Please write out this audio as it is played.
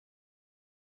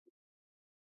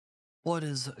What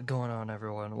is going on,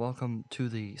 everyone? Welcome to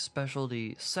the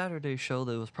specialty Saturday show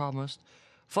that was promised.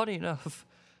 Funny enough,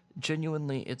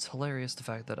 genuinely, it's hilarious the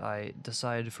fact that I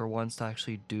decided for once to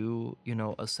actually do,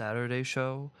 a Saturday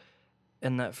show,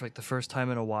 and that for like the first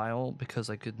time in a while because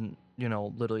I couldn't,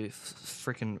 literally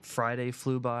freaking Friday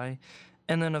flew by.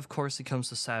 And then, of course, it comes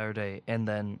to Saturday, and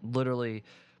then literally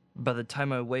by the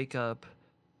time I wake up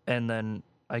and then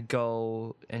I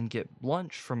go and get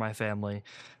lunch for my family,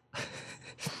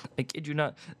 I kid you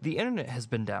not, the internet has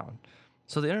been down.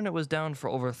 So the internet was down for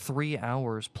over 3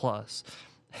 hours plus.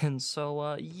 And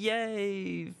so,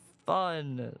 yay,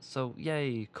 fun. So,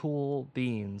 yay, cool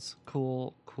beans.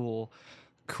 Cool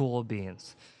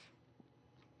beans.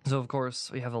 So, of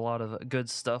course, we have a lot of good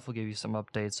stuff. We'll give you some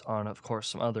updates on, of course,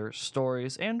 some other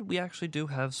stories. And we actually do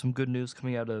have some good news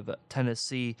coming out of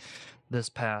Tennessee this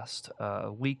past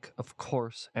week, of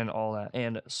course, and all that,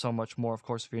 and so much more. Of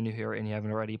course, if you're new here and you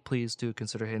haven't already, please do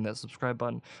consider hitting that subscribe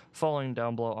button, following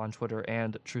down below on Twitter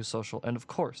and True Social, and of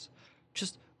course,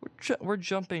 just we're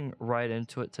jumping right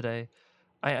into it today.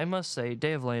 I must say,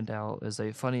 Dave Landau is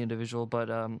a funny individual, but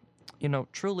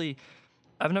truly,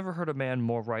 I've never heard a man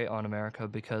more right on America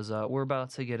because we're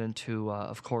about to get into,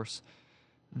 of course,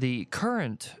 the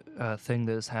current thing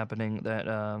that is happening that,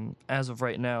 as of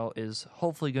right now, is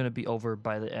hopefully going to be over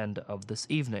by the end of this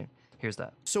evening. Here's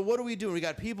that. So what are we doing? We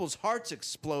got people's hearts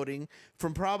exploding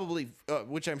from probably,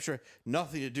 which I'm sure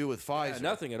nothing to do with Pfizer.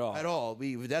 Nothing at all. At all.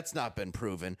 That's not been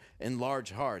proven in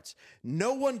large hearts.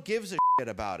 No one gives a shit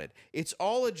about it. It's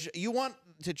all you want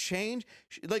to change.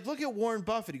 Like, look at Warren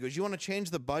Buffett. He goes, you want to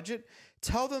change the budget?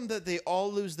 Tell them that they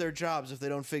all lose their jobs if they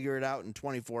don't figure it out in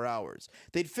 24 hours.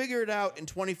 They'd figure it out in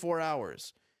 24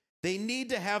 hours. They need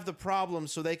to have the problem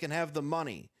so they can have the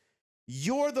money.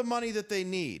 You're the money that they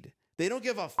need. They don't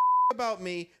give a about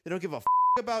me, they don't give a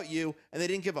about you, and they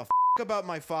didn't give a about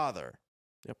my father.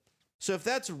 Yep. So if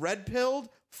that's red-pilled,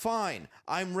 fine,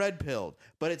 I'm red-pilled.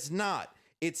 But it's not.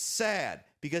 It's sad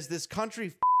because this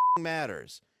country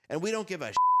matters, and we don't give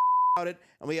a about it,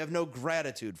 and we have no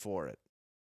gratitude for it.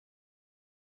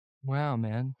 Wow,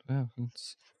 man. Yeah,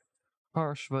 it's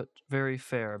harsh, but very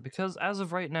fair. Because as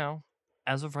of right now,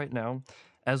 as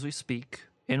we speak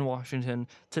in Washington,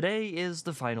 today is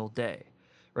the final day.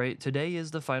 Right? Today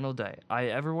is the final day.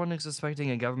 Everyone is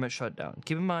expecting a government shutdown.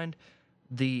 Keep in mind,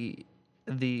 the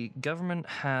government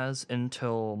has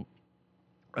until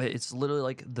it's literally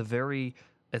like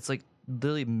it's like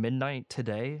literally midnight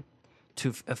today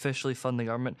to officially fund the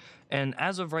government. And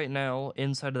as of right now,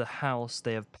 inside of the House,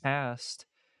 they have passed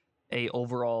a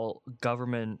overall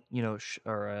government,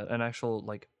 or an actual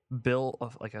like bill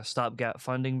of like a stopgap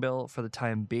funding bill for the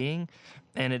time being,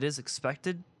 and it is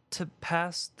expected to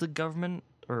pass the government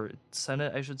or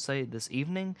Senate, I should say, this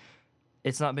evening.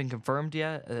 It's not been confirmed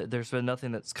yet. There's been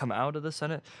nothing that's come out of the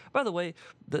Senate. By the way,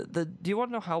 do you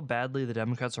want to know how badly the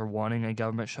Democrats are wanting a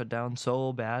government shutdown?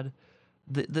 So bad.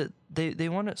 They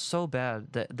want it so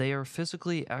bad that they are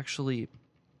physically actually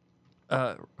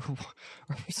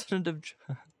representative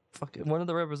one of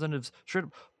the representatives straight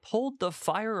up pulled the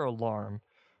fire alarm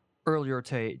earlier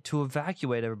today to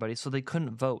evacuate everybody so they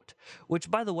couldn't vote,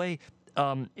 which, by the way,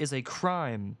 is a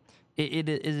crime. It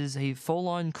is a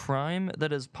full-on crime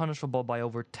that is punishable by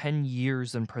over 10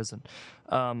 years in prison,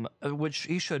 which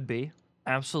he should be.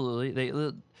 Absolutely.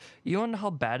 You want to know how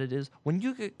bad it is? When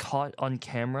you get caught on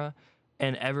camera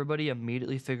and everybody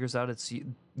immediately figures out it's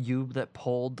you that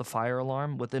pulled the fire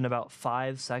alarm within about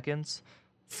 5 seconds.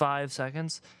 5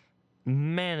 seconds.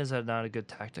 Man, is that not a good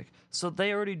tactic. So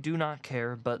they already do not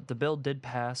care, but the bill did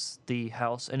pass the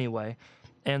House anyway.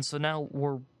 And so now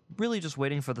we're really just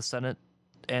waiting for the Senate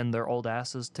and their old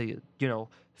asses to,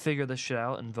 figure this shit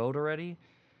out and vote already.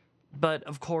 But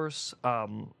of course,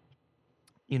 we're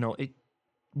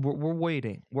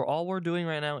waiting. All we're doing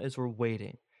right now is we're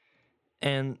waiting.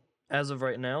 And as of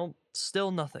right now,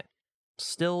 still nothing.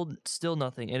 Still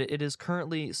nothing. It is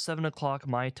currently 7 o'clock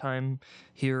my time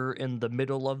here in the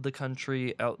middle of the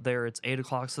country. Out there, it's 8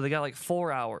 o'clock. So they got like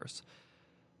 4 hours.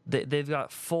 They've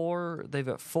got 4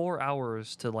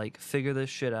 hours to like figure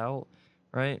this shit out,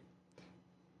 right?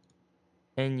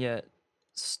 And yet,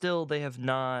 still they have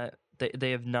not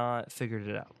figured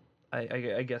it out.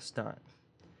 I guess not.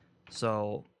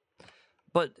 So,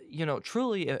 but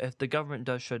truly, if the government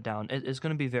does shut down, it's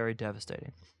going to be very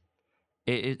devastating.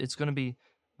 It's going to be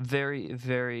very,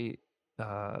 very,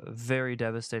 very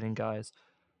devastating, guys,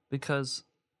 because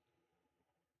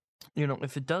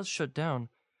if it does shut down,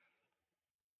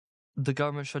 the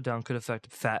government shutdown could affect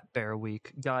Fat Bear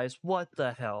Week. Guys, what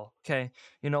the hell? Okay,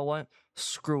 you know what?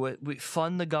 Screw it. We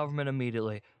fund the government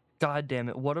immediately. God damn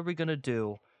it. What are we going to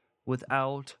do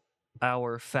without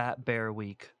our Fat Bear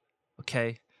Week?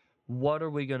 Okay, what are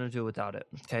we gonna do without it?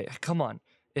 Okay, come on.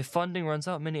 If funding runs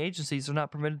out, many agencies are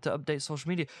not permitted to update social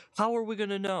media. How are we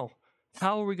gonna know?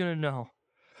 How are we gonna know?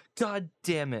 God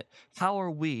damn it. How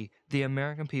are we, the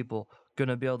American people,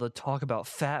 gonna be able to talk about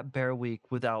Fat Bear Week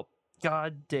without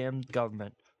goddamn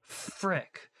government?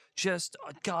 Frick. Just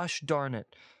gosh darn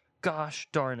it. Gosh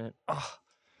darn it. Ugh.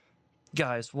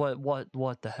 Guys,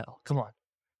 what the hell? Come on.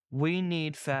 We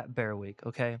need Fat Bear Week,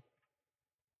 okay?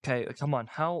 Okay, come on.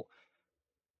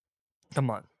 Come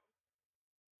on.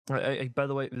 By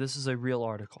the way, this is a real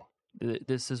article.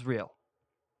 This is real.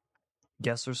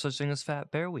 Yes, there's such thing as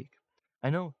Fat Bear Week. I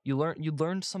know you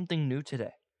learned something new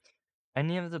today.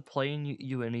 Any of the playing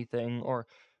you anything or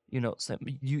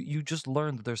you just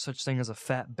learned that there's such thing as a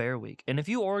Fat Bear Week. And if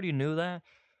you already knew that,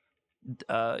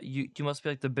 you must be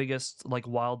like the biggest like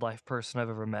wildlife person I've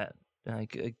ever met.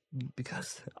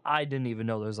 Because I didn't even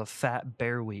know there's a Fat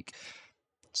Bear Week.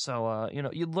 So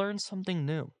you learn something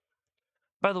new.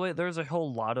 By the way, there's a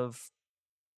whole lot of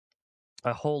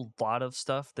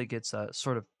stuff that gets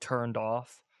sort of turned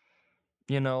off.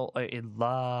 A lot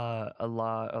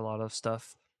of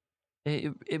stuff.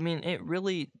 I mean, it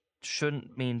really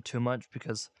shouldn't mean too much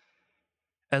because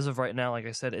as of right now, like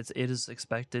I said, it is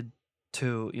expected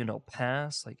to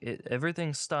pass. Like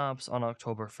everything stops on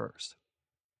October 1st.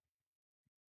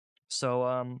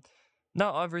 So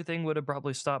not everything would have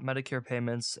probably stopped. Medicare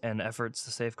payments and efforts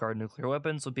to safeguard nuclear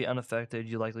weapons would be unaffected.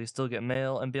 You likely still get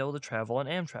mail and be able to travel on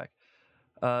Amtrak.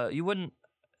 You wouldn't,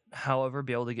 however,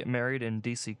 be able to get married in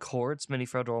DC courts. Many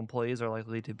federal employees are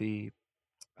likely to be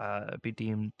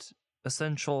deemed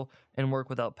essential and work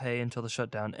without pay until the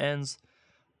shutdown ends.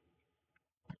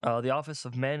 The Office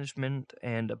of Management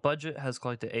and Budget has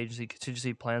collected agency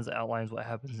contingency plans that outlines what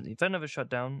happens in the event of a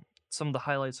shutdown. Some of the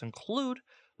highlights include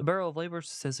the Bureau of Labor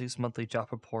Statistics monthly job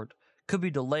report could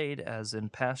be delayed, as in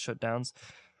past shutdowns.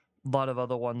 A lot of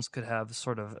other ones could have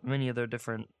sort of many of their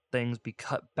different things be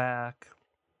cut back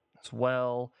as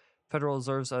well. Federal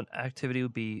Reserve's activity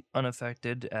would be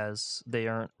unaffected as they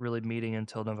aren't really meeting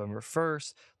until November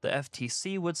 1st. The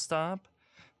FTC would stop,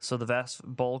 so the vast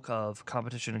bulk of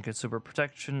competition and consumer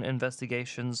protection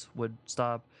investigations would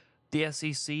stop. The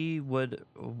SEC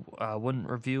wouldn't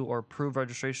review or approve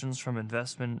registrations from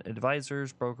investment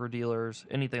advisors, broker dealers,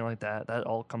 anything like that. That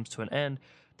all comes to an end.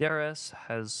 The IRS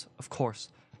has, of course,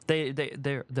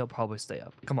 they'll probably stay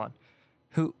up. Come on,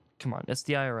 Come on, it's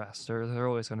the IRS. They're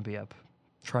always going to be up,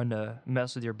 trying to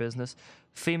mess with your business.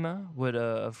 FEMA would,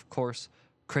 of course,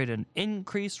 create an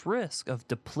increased risk of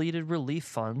depleted relief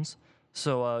funds.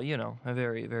 So, a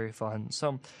very, very fun.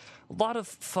 So, a lot of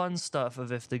fun stuff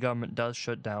of if the government does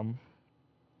shut down.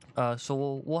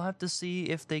 So we'll have to see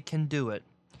if they can do it.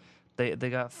 They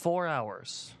got 4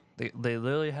 hours. They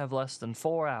literally have less than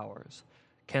 4 hours.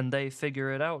 Can they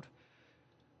figure it out?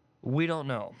 We don't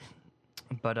know.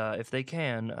 But if they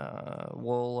can,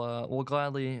 we'll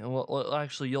gladly. Well,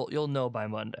 actually, you'll know by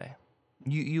Monday.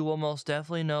 You will most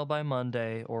definitely know by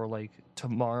Monday or like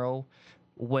tomorrow,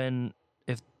 when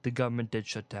if the government did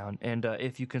shut down, and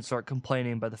if you can start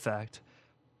complaining by the fact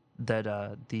that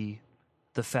the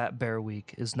Fat Bear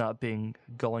Week is not being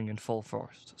going in full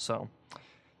force. So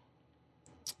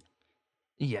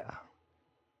yeah,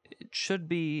 it should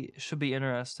be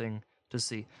interesting to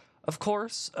see. Of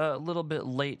course, a little bit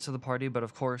late to the party, but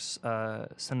of course,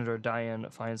 Senator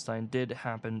Dianne Feinstein did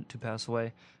happen to pass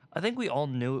away. I think we all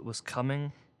knew it was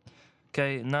coming.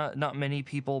 Okay, not many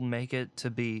people make it to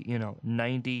be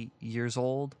 90 years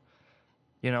old.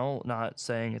 Not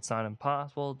saying it's not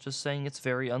impossible, just saying it's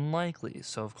very unlikely.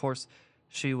 So of course,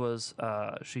 she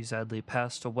sadly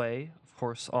passed away. Of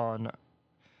course, on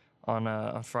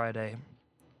Friday.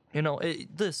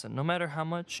 Listen, no matter how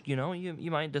much,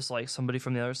 you might dislike somebody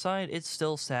from the other side, it's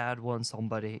still sad when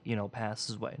somebody,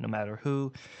 passes away, no matter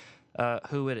who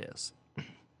it is.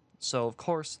 So, of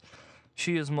course,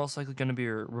 she is most likely going to be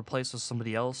replaced with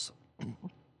somebody else.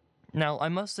 Now, I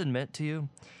must admit to you,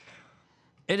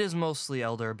 it is mostly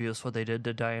elder abuse what they did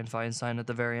to Dianne Feinstein at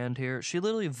the very end here. She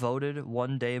literally voted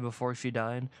one day before she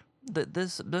died.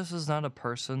 This is not a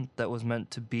person that was meant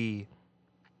to be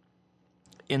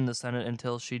in the Senate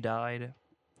until she died.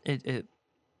 It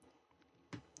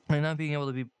and not being able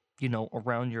to be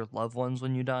around your loved ones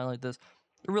when you die like this,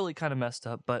 really kind of messed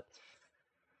up. But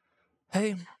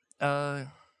hey, uh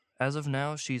as of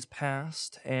now she's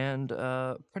passed, and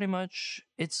pretty much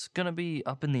it's gonna be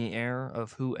up in the air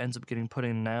of who ends up getting put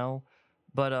in now.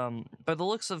 But by the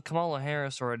looks of Kamala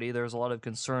Harris already, there's a lot of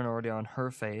concern already on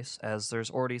her face, as there's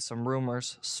already some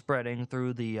rumors spreading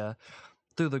through the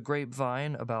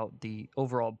grapevine about the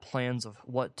overall plans of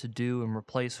what to do and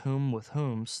replace whom with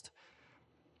whomst.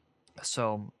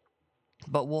 So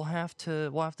But we'll have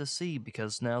to see,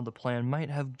 because now the plan might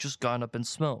have just gone up in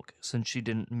smoke since she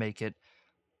didn't make it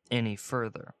any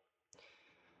further.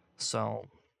 So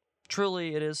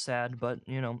truly, it is sad, but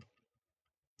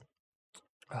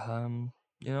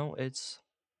it's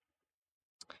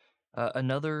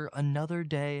another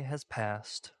day has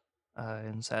passed,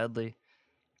 and sadly,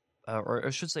 or I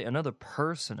should say, another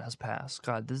person has passed.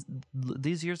 God,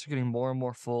 these years are getting more and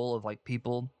more full of like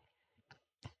people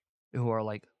who are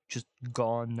like just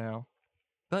gone now.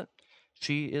 But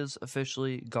she is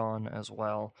officially gone as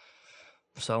well.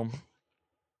 So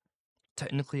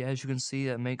technically, as you can see,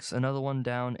 that makes another one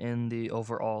down in the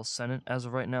overall Senate as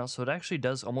of right now. So it actually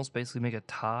does almost basically make a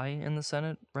tie in the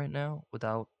Senate right now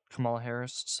without Kamala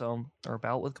Harris. So, or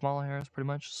about with Kamala Harris, pretty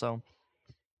much. So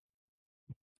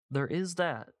there is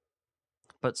that,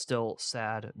 but still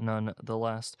sad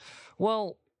nonetheless.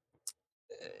 Well,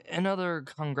 in other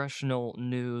congressional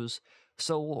news,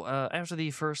 so after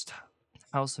the first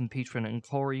House impeachment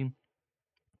inquiry,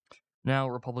 now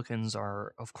Republicans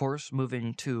are, of course,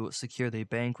 moving to secure the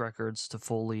bank records to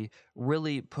fully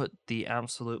really put the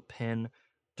absolute pin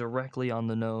directly on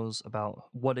the nose about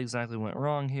what exactly went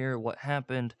wrong here, what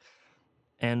happened,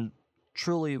 and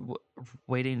truly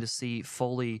waiting to see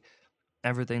fully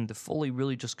everything to fully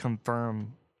really just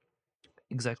confirm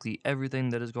exactly everything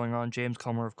that is going on. James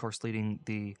Comer, of course, leading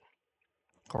the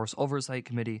Oversight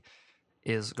Committee,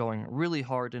 is going really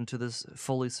hard into this,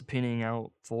 fully subpoenaing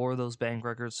out for those bank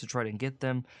records to try to get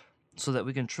them so that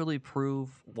we can truly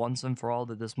prove once and for all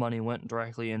that this money went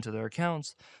directly into their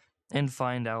accounts and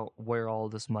find out where all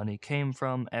this money came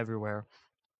from everywhere.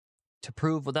 To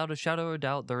prove without a shadow of a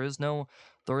doubt, there is no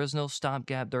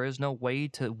stopgap, there is no way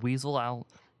to weasel out.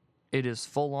 It is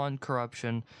full on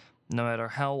corruption, no matter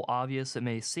how obvious it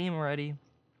may seem already.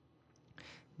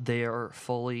 They are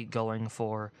fully going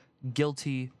for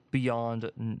guilty beyond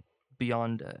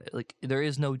like, there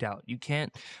is no doubt. You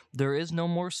can't There is no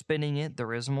more spinning it,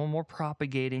 there is no more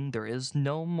propagating, there is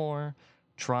no more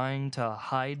trying to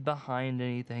hide behind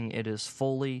anything. It is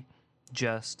fully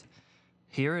just,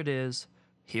 here it is,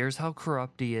 here's how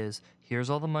corrupt he is, here's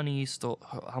all the money he stole,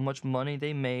 how much money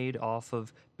they made off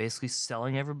of basically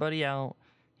selling everybody out.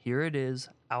 Here it is,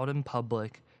 out in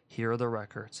public, here are the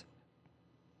records.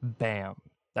 Bam.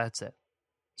 That's it.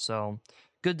 So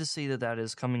good to see that that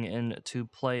is coming into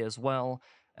play, as well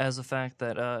as the fact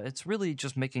that it's really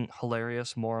just making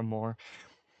hilarious more and more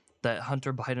that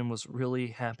Hunter Biden was really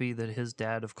happy that his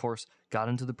dad, of course, got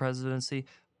into the presidency.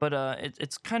 But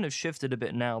it's kind of shifted a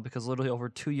bit now, because literally over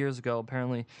 2 years ago,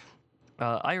 apparently,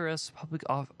 IRS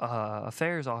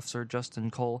Affairs Officer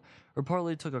Justin Cole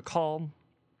reportedly took a call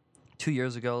 2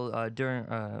 years ago during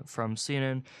from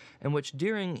CNN, in which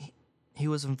during he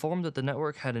was informed that the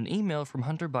network had an email from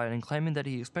Hunter Biden claiming that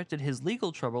he expected his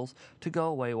legal troubles to go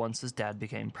away once his dad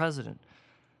became president.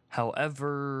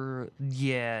 However,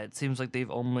 yeah, it seems like they've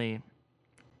only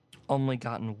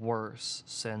gotten worse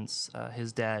since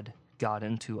his dad got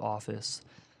into office.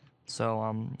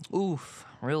 So, oof,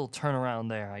 real turnaround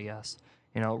there, I guess.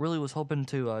 Really was hoping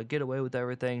to get away with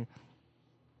everything,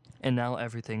 and now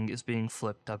everything is being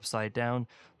flipped upside down,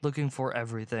 looking for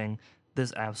everything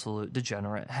this absolute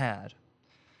degenerate had.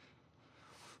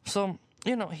 So,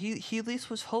 he at least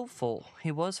was hopeful.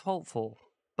 He was hopeful,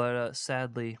 but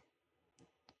sadly,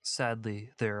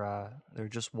 there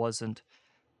just wasn't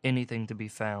anything to be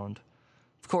found.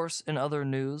 Of course, in other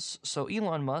news, so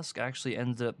Elon Musk actually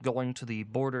ended up going to the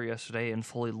border yesterday and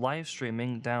fully live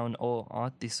streaming down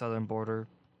at the southern border.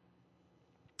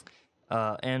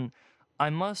 And I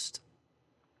must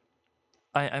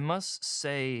I must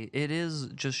say, it is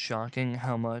just shocking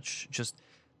how much just,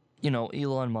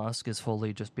 Elon Musk is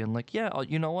fully just being like, yeah,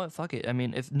 you know what, fuck it. I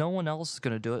mean, if no one else is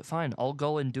gonna do it, fine, I'll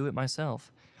go and do it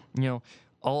myself. You know,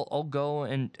 I'll go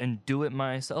and do it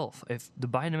myself. If the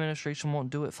Biden administration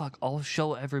won't do it, fuck, I'll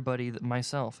show everybody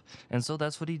myself. And so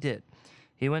that's what he did.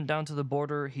 He went down to the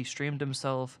border. He streamed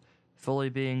himself, fully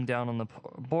being down on the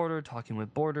border, talking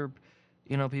with border,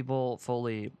 people,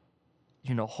 fully,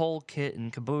 whole kit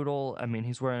and caboodle. I mean,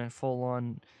 he's wearing a full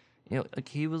on, like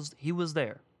he was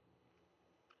there.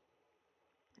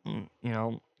 You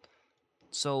know,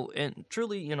 so, and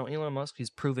truly, Elon Musk, he's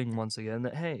proving once again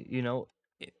that, hey,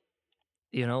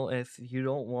 if you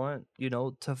don't want,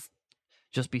 to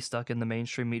just be stuck in the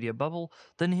mainstream media bubble,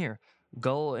 then here,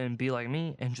 go and be like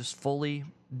me and just fully,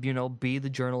 be the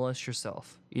journalist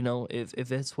yourself.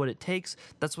 If it's what it takes,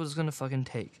 that's what it's gonna fucking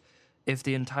take. If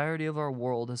the entirety of our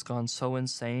world has gone so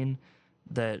insane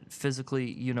that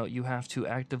physically, you have to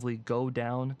actively go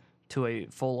down to a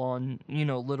full on,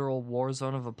 literal war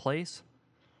zone of a place,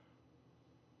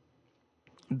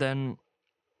 then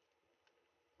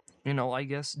I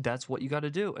guess that's what you got to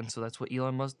do, and so that's what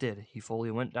Elon Musk did. He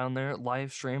fully went down there,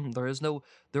 live stream. There is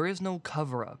no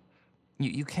cover up.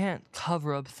 You can't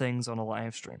cover up things on a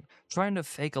live stream. Trying to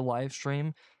fake a live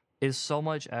stream is so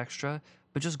much extra,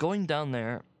 but just going down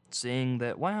there, seeing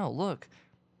that, wow, look,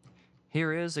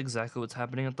 here is exactly what's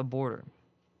happening at the border.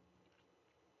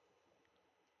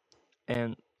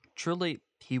 And truly,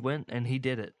 he went and he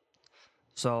did it.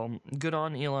 So good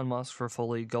on Elon Musk for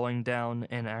fully going down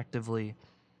and actively,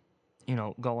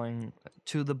 going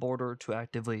to the border to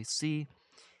actively see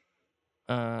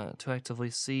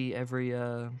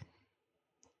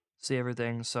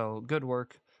everything. So good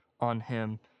work on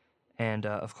him, and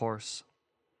of course,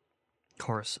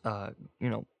 it's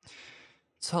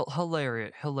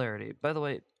hilarity. By the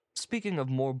way, speaking of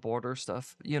more border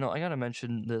stuff, I gotta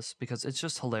mention this because it's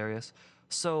just hilarious.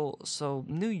 So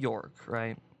New York,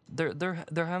 right? They're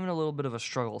having a little bit of a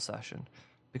struggle session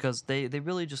because they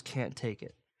really just can't take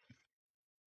it.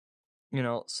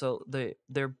 So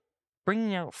they're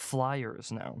bringing out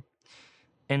flyers now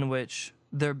in which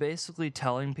they're basically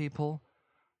telling people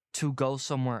to go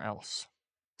somewhere else.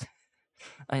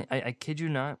 I kid you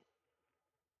not.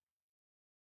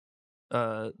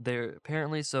 They're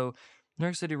apparently so New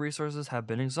York City resources have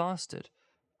been exhausted.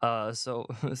 So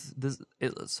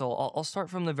I'll start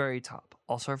from the very top.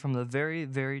 I'll start from the very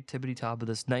very tippity top of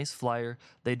this nice flyer.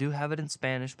 They do have it in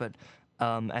Spanish, but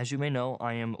as you may know,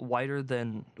 I am whiter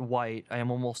than white. I am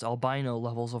almost albino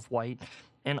levels of white,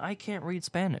 and I can't read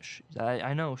Spanish.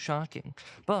 I know, shocking,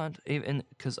 but even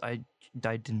because I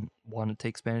didn't want to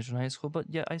take Spanish in high school, but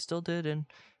yeah, I still did, and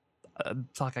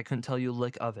fuck, I couldn't tell you a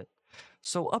lick of it.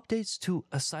 So, updates to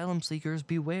asylum seekers: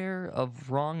 beware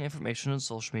of wrong information on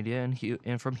social media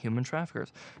and from human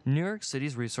traffickers. New York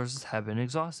City's resources have been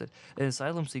exhausted, and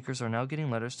asylum seekers are now getting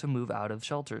letters to move out of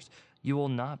shelters. You will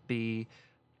not be.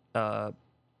 I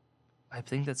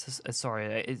think that's.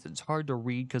 Sorry, it's hard to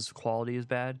read because the quality is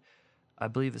bad. I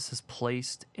believe it says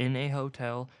placed in a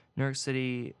hotel. New York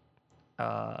City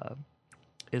uh,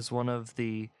 is one of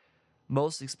the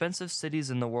most expensive cities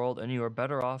in the world, and you are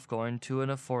better off going to an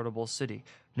affordable city.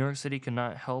 New York City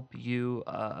cannot help you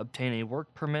obtain a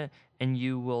work permit, and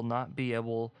you will not be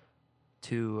able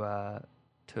to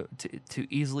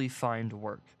easily find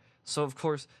work. So of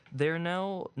course they're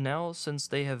now since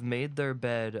they have made their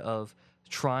bed of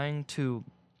trying to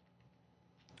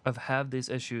have these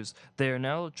issues, they are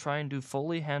now trying to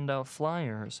fully hand out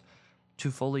flyers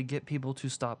to fully get people to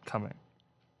stop coming.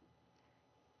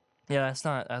 Yeah,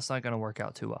 that's not gonna work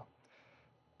out too well.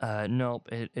 Nope.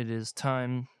 It is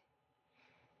time.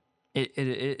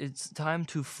 It's time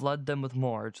to flood them with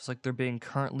more, just like they're being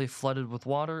currently flooded with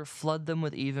water. Flood them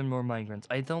with even more migrants.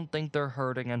 I don't think they're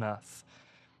hurting enough.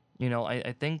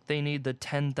 I think they need the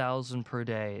 10,000 per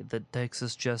day that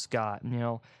Texas just got.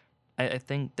 I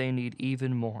think they need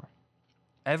even more.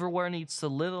 Everywhere needs a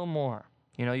little more.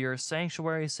 You're a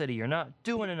sanctuary city. You're not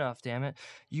doing enough, damn it.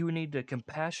 You need to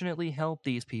compassionately help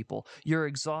these people. You're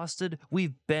exhausted.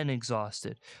 We've been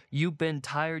exhausted. You've been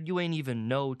tired. You ain't even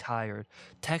know tired.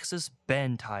 Texas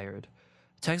been tired.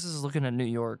 Texas is looking at New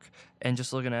York and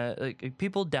just looking at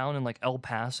people down in like El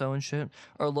Paso and shit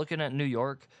are looking at New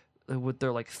York with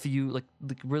their like few like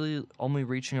really only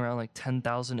reaching around like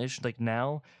 10,000 ish like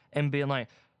now and being like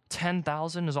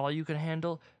 10,000 is all you can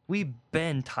handle. We've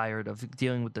been tired of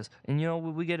dealing with this. And you know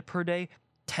what we get per day?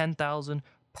 10,000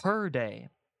 per day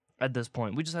at this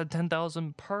point. We just had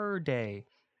 10,000 per day.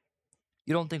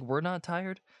 You don't think we're not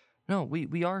tired? No,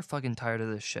 we are fucking tired of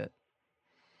this shit.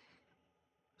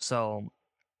 So,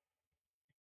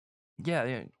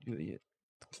 yeah,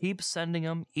 keep sending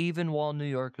them even while New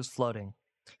York is flooding.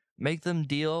 Make them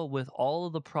deal with all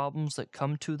of the problems that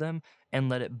come to them and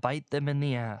let it bite them in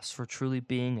the ass for truly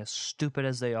being as stupid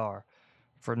as they are,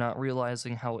 for not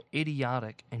realizing how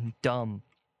idiotic and dumb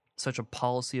such a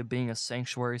policy of being a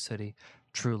sanctuary city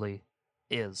truly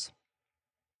is.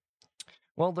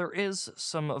 Well, there is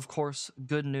some, of course,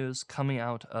 good news coming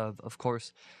out of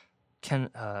course,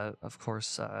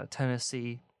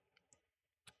 Tennessee,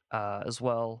 as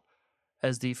well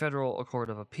as the Federal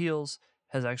Court of Appeals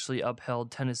has actually upheld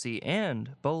Tennessee and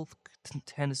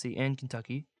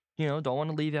Kentucky. Don't want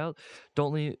to leave out,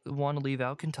 want to leave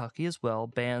out Kentucky as well.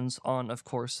 Bans on, of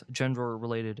course,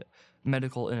 gender-related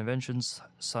medical interventions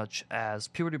such as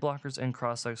puberty blockers and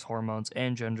cross-sex hormones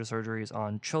and gender surgeries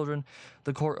on children.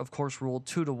 The court, of course, ruled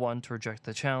 2-1 to reject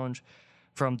the challenge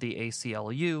from the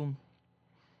ACLU.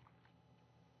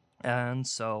 And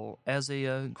so, as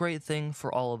a great thing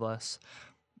for all of us,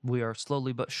 we are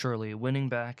slowly but surely winning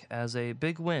back as a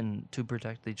big win to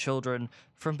protect the children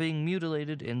from being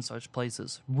mutilated in such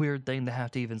places. Weird thing to have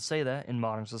to even say that in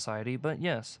modern society, but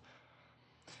yes.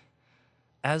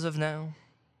 As of now,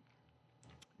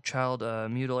 child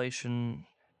mutilation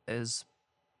is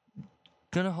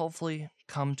gonna hopefully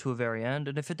come to a very end,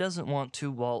 and if it doesn't want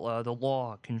to, well, the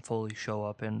law can fully show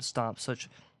up and stop such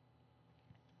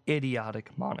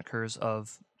idiotic monikers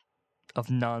of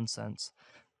nonsense.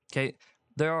 Okay,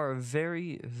 there are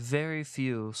very, very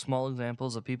few small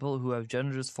examples of people who have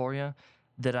gender dysphoria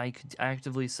that I could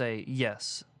actively say,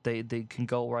 yes, they can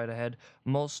go right ahead.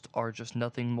 Most are just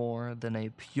nothing more than a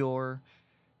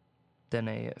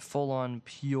full-on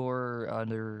pure,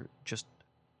 under just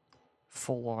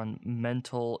full-on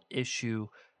mental issue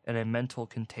and a mental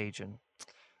contagion.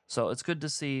 So it's good to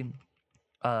see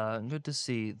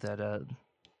that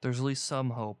there's at least some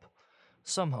hope.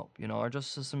 Some hope. You know, our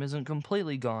justice system isn't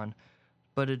completely gone,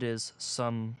 but it is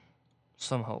some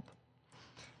hope.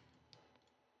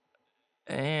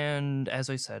 And as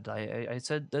I said, I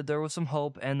said that there was some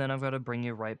hope, and then I've got to bring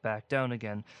you right back down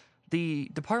again. The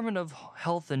Department of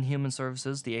Health and Human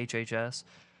Services, the HHS,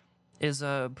 is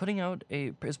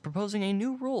is proposing a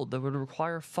new rule that would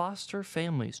require foster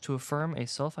families to affirm a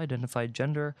self-identified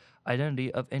gender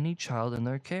identity of any child in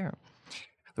their care.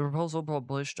 The proposal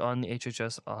published on the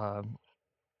HHS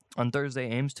on Thursday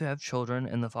aims to have children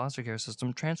in the foster care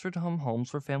system transferred to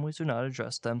homes where families do not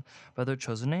address them by their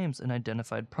chosen names and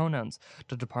identified pronouns.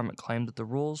 The department claimed that the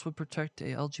rules would protect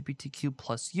LGBTQ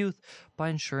plus youth by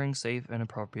ensuring safe and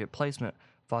appropriate placement.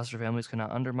 Foster families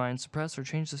cannot undermine, suppress, or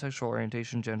change the sexual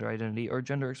orientation, gender identity, or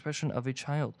gender expression of a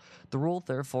child. The rule,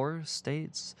 therefore,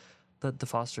 states that the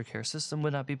foster care system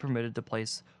would not be permitted to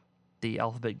place the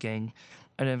alphabet gang,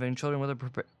 identifying children with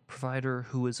a provider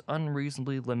who is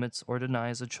unreasonably limits or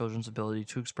denies the children's ability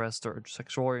to express their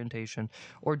sexual orientation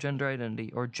or gender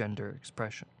identity or gender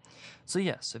expression. So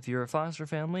yes, if you're a foster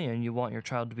family and you want your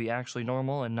child to be actually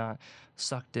normal and not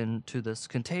sucked into this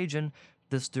contagion,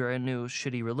 this brand new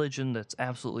shitty religion that's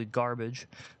absolutely garbage,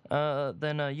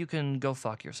 then you can go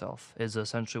fuck yourself, is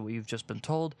essentially what you've just been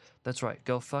told. That's right,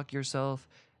 go fuck yourself.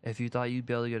 If you thought you'd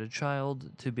be able to get a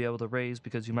child to be able to raise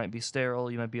because you might be sterile,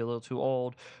 you might be a little too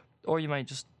old, or you might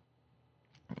just,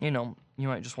 you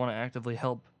might just want to actively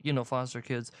help, foster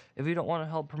kids. If you don't want to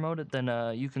help promote it, then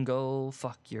you can go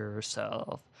fuck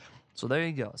yourself. So there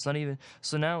you go. It's not even,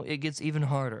 so now it gets even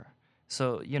harder.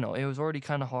 So, it was already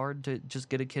kind of hard to just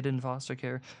get a kid in foster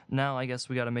care. Now I guess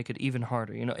we got to make it even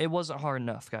harder. It wasn't hard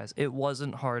enough, guys. It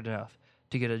wasn't hard enough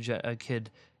to get a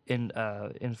kid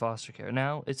in foster care.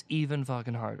 Now it's even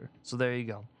fucking harder. So there you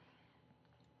go.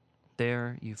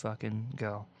 There you fucking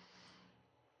go.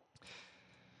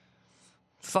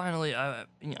 Finally, I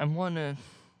want to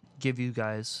give you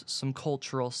guys some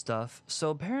cultural stuff. So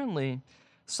apparently,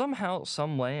 somehow,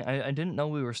 some way, I didn't know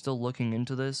we were still looking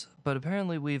into this, but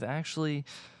apparently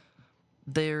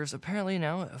there's apparently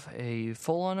now a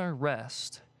full-on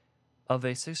arrest of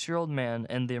a 6-year-old man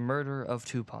and the murder of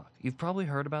Tupac. You've probably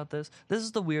heard about this. This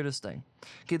is the weirdest thing.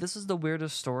 Okay, this is the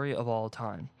weirdest story of all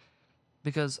time.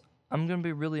 Because I'm going to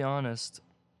be really honest.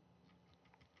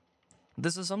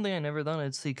 This is something I never thought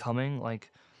I'd see coming.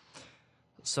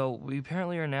 So we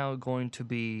apparently are now going to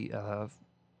be,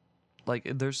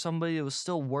 there's somebody that was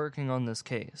still working on this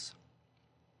case.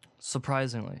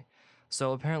 Surprisingly.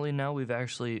 So apparently now we've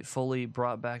actually fully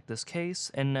brought back this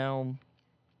case, and now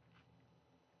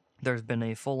there's been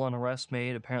a full-on arrest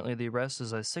made. Apparently the arrest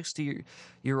is a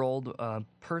 60-year-old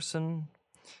person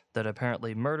that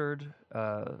apparently murdered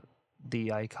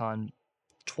the icon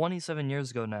 27 years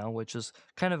ago now, which is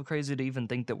kind of crazy to even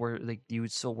think that you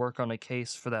would still work on a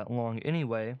case for that long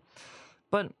anyway.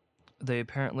 But they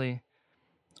apparently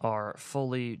are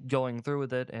fully going through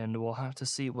with it, and we'll have to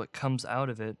see what comes out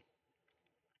of it.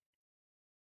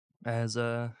 As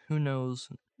who knows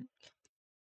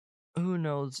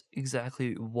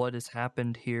exactly what has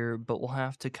happened here, but we'll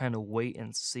have to kind of wait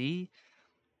and see.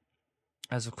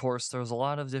 As of course, there was a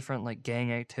lot of different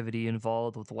gang activity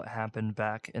involved with what happened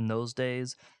back in those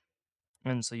days.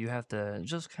 And so you have to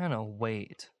just kind of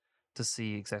wait to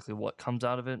see exactly what comes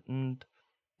out of it and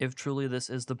if truly this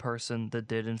is the person that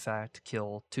did in fact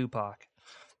kill Tupac.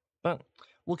 But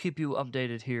we'll keep you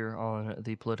updated here on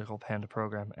the Political Panda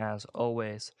program as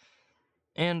always.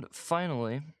 And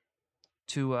finally,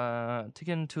 to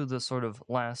get into the sort of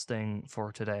last thing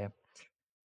for today.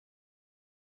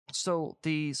 So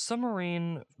the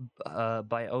submarine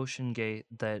by Ocean Gate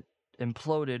that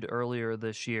imploded earlier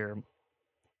this year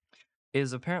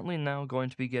is apparently now going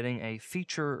to be getting a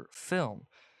feature film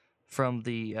from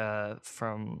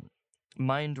from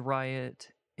Mind Riot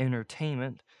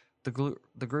Entertainment. The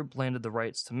group landed the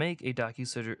rights to make a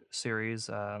docu-series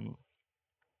on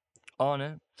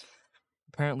it.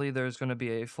 Apparently, there's going to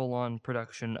be a full-on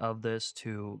production of this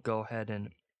to go ahead and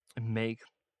make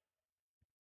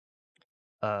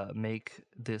make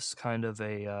this kind of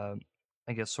a,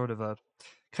 I guess, sort of a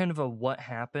kind of a what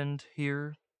happened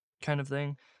here kind of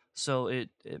thing. So I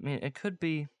mean, it could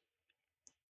be.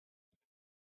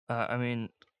 I mean,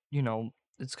 you know,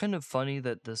 it's kind of funny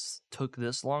that this took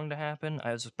this long to happen.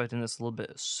 I was expecting this a little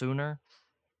bit sooner,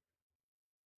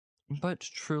 but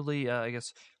truly, I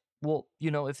guess, well, you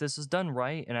know, if this is done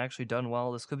right and actually done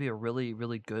well, this could be a really,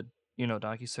 really good, you know,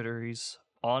 docuseries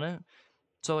on it.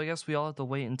 So I guess we all have to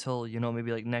wait until, you know,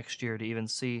 maybe like next year to even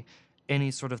see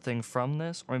any sort of thing from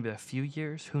this, or maybe a few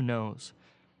years, who knows.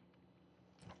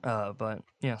 But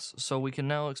yes, so we can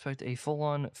now expect a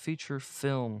full-on feature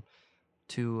film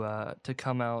to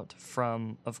come out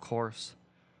from, of course,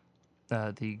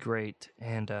 the great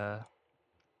and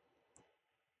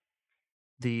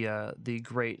the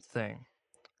great thing.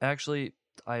 Actually,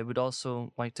 I would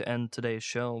also like to end today's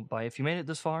show by, if you made it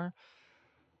this far,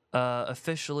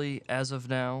 officially as of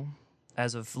now,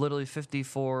 as of literally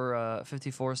 54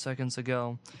 seconds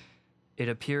ago, it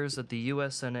appears that the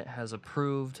U.S. Senate has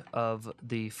approved of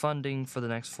the funding for the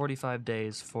next 45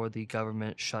 days for the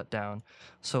government shutdown.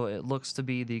 So it looks to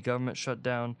be the government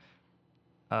shutdown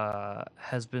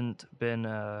has been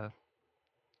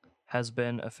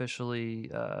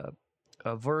officially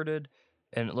averted,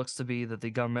 and it looks to be that the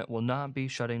government will not be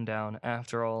shutting down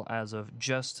after all, as of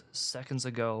just seconds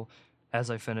ago,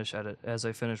 as I finish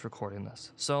recording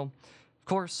this. So, of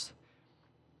course,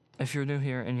 if you're new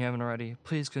here and you haven't already,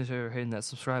 please consider hitting that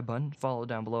subscribe button. Follow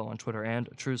down below on Twitter and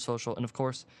True Social, and of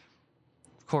course,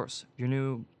 if you're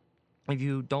new. If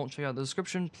you don't check out the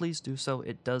description, please do so.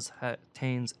 It does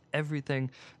contains everything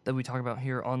that we talk about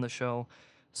here on the show.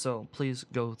 So please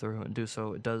go through and do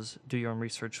so. It does do your own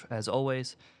research as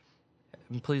always.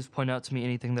 And please point out to me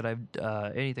anything that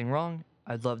I've anything wrong.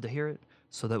 I'd love to hear it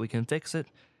so that we can fix it.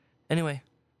 Anyway,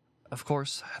 of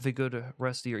course, have a good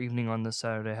rest of your evening on this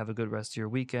Saturday. Have a good rest of your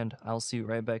weekend. I'll see you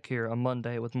right back here on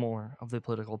Monday with more of the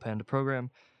Political Panda program.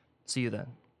 See you then.